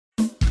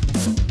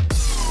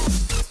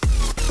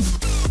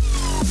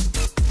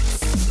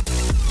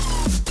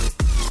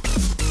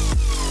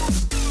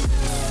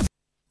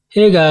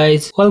Hey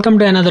guys, welcome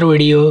to another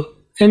video.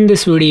 In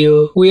this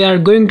video, we are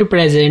going to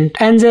present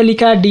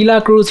Angelika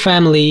Dela Cruz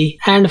family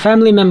and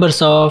family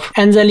members of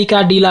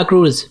Angelika Dela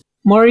Cruz.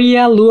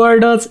 Maria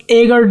Lourdes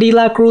Egger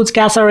Dela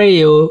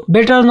Cruz-Casareo,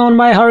 better known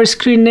by her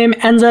screen name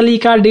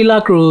Angelica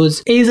Dela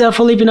Cruz, is a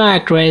Filipino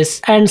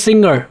actress and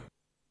singer.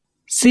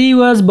 She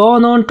was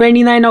born on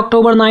 29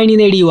 October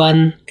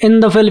 1981 in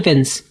the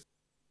Philippines.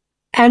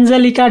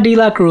 Angelica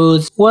Dela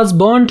Cruz was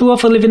born to a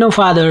Filipino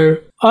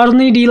father,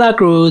 Ernie Dela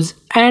Cruz,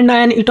 and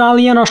an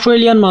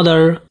Italian-Austrian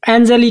mother,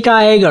 Angelica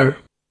Egger.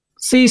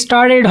 She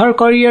started her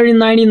career in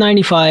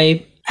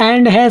 1995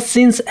 and has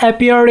since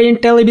appeared in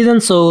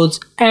television shows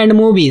and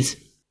movies.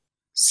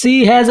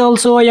 She has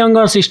also a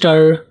younger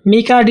sister,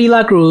 Mika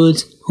Dela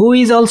Cruz, who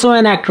is also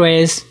an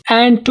actress,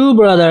 and two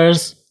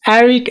brothers,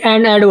 Erick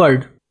and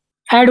Edward.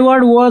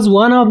 Edward was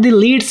one of the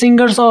lead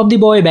singers of the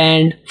boy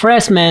band,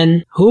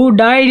 Freshmen, who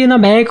died in a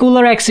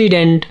vehicular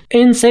accident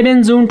in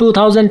 7 June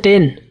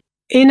 2010.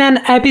 In an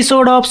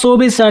episode of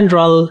Showbiz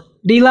Central,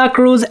 Dela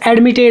Cruz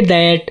admitted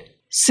that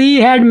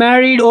she had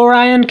married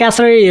Orion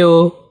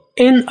Cruz-Casareo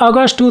in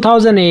August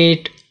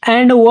 2008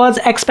 and was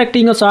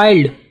expecting a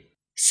child.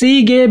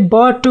 She gave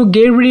birth to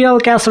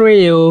Gabriel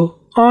Cruz-Casareo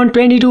on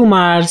 22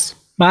 March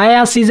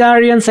via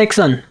cesarean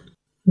section.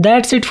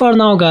 That's it for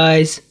now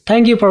guys.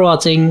 Thank you for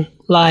watching.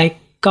 Like,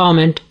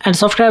 comment and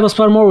subscribe us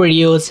for more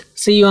videos.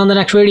 See you on the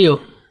next video.